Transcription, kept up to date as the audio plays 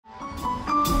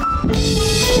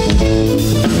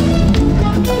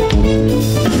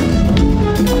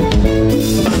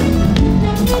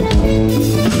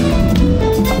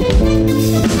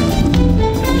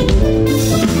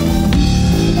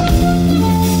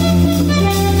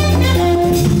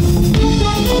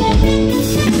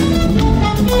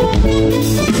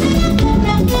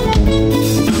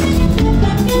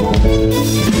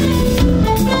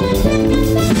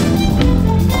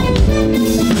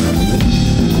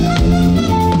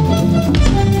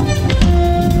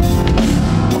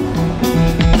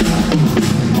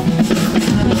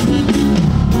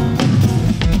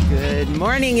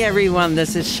Everyone,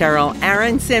 this is Sheryl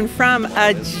Aronson from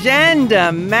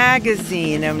Agenda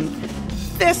Magazine, and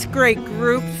this great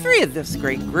group, three of this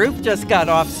great group, just got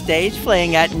off stage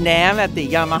playing at NAMM at the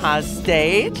Yamaha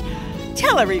Stage.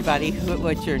 Tell everybody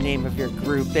what your name of your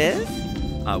group is.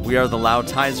 We are the Lao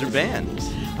Tizer Band.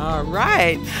 All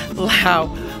right.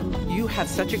 Lao, you have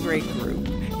such a great group.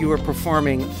 You are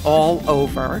performing all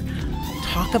over.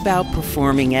 Talk about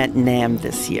performing at NAMM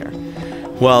this year.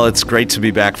 Well, it's great to be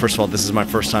back. First of all, this is my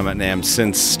first time at NAMM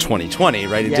since 2020,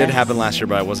 right? It did happen last year,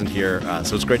 but I wasn't here,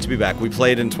 so it's great to be back. We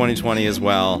played in 2020 as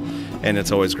well, and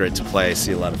it's always great to play,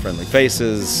 see a lot of friendly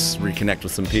faces, reconnect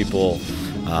with some people,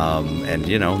 and,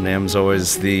 you know, NAMM's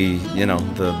always the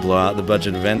blow out the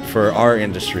budget event for our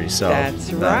industry, so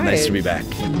that's right. Nice to be back.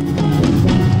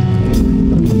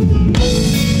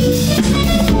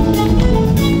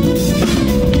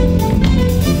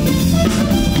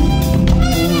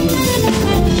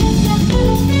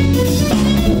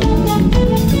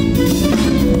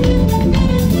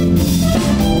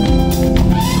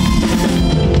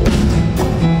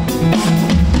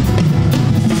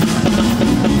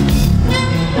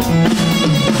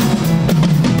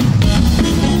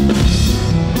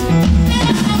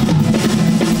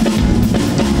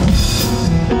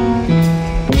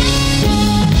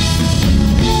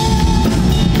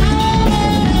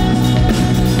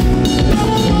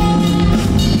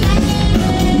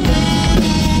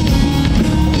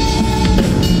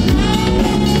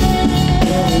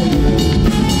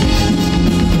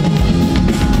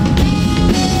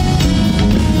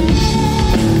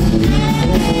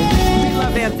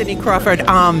 Crawford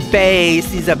on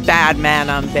bass. He's a bad man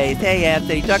on bass. Hey,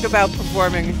 Anthony, talk about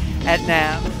performing at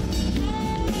NAMM.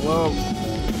 Well,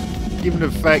 given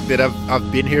the fact that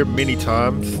I've been here many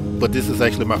times, but this is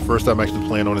actually my first time actually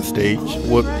playing on a stage.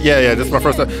 Well, yeah, this is my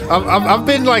first time. I've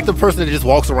been like the person that just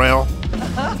walks around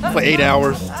for 8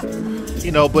 hours,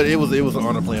 you know. But it was an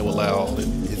honor playing with Lao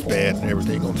and his band and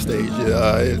everything on stage.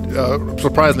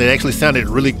 Surprisingly, it actually sounded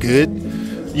really good.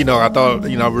 You know, I thought,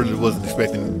 you know, I really wasn't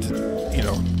expecting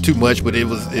too much, but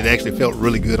it actually felt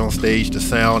really good on stage. The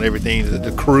sound, everything,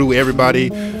 the crew,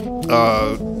 everybody.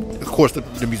 Of course,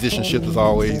 the musicianship is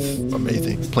always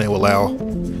amazing. Playing with Lao,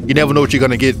 you never know what you're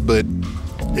gonna get, but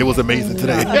it was amazing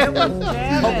today.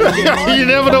 You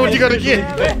never know what you're gonna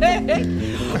get.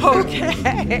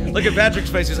 Okay. Look at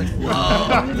Patrick's face. He's like,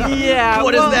 "Whoa." Yeah.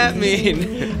 What does that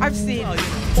mean? I've seen.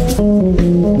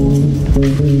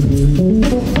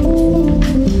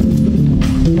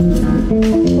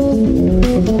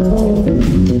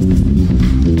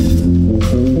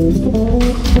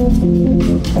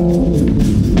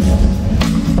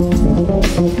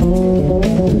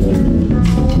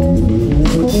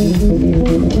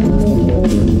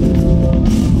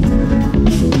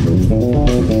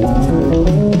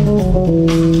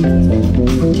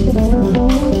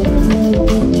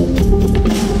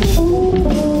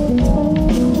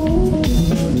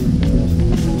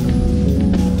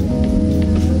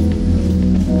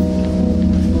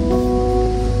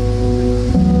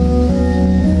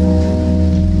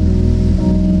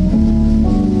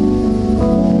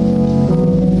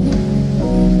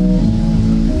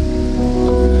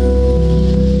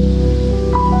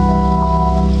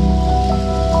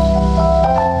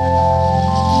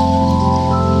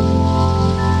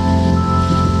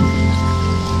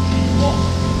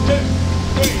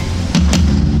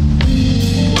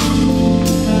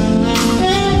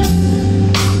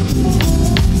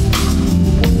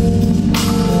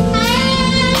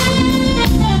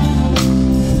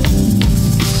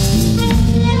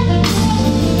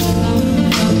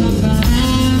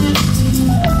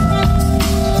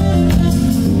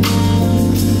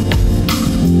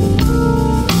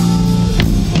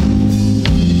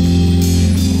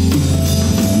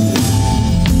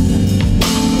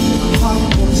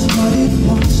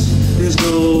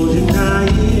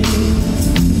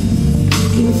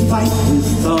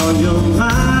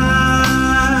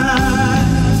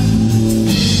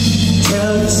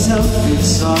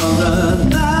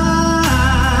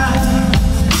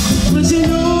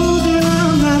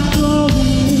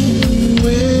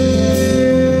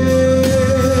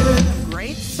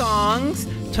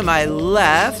 my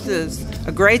left is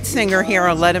a great singer here.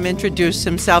 I'll let him introduce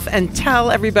himself and tell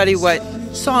everybody what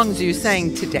songs you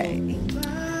sang today.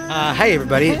 Hi,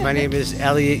 everybody. My name is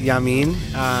Elliot Yamin.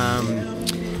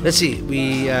 Let's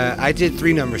see. I did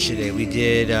 3 numbers today. We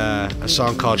did a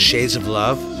song called "Shades of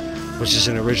Love," which is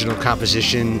an original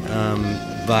composition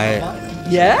of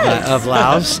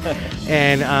Laos,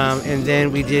 and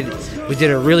then we did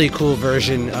a really cool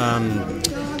version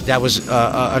that was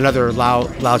another Lao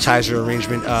Tizer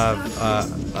arrangement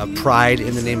of "Pride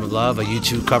in the Name of Love," a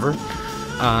U2 cover,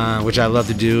 which I love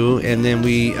to do, and then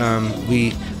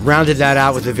we rounded that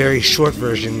out with a very short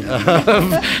version of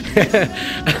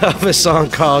a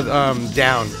song called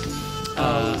 "Down,"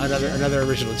 another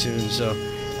original tune. So,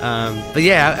 but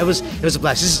yeah, it was a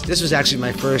blast. This was actually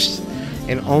my first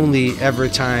and only ever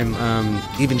time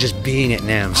even just being at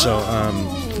NAMM. So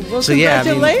well, so yeah,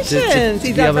 congratulations. I mean,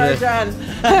 to be able to,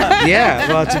 yeah,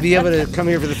 well, to be able to come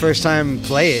here for the first time and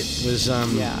play it was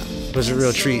a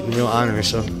real treat and real honor.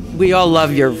 So we all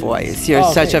love your voice. You're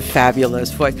such a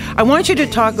fabulous voice. I want you to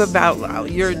talk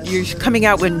about you're coming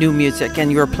out with new music,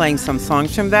 and you're playing some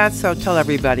songs from that. So tell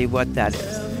everybody what that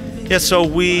is. Yeah, so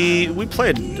we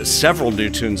played several new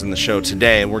tunes in the show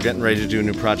today, and we're getting ready to do a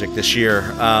new project this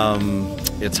year.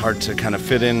 It's hard to kind of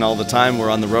fit in all the time.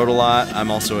 We're on the road a lot. I'm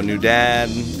also a new dad.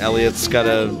 Elliot's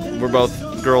we're both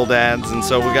girl dads, and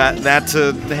so we got that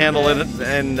to handle it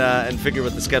and figure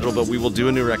with the schedule. But we will do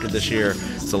a new record this year.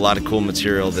 It's a lot of cool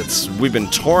material we've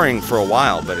been touring for a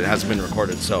while, but it hasn't been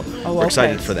recorded, so we're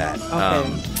excited for that.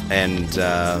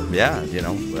 Yeah, you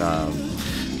know,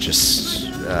 just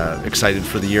excited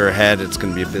for the year ahead. It's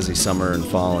going to be a busy summer and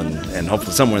fall, and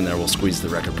hopefully somewhere in there we'll squeeze the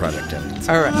record project in.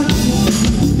 All right.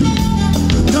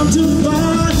 Come to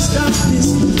stop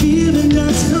this.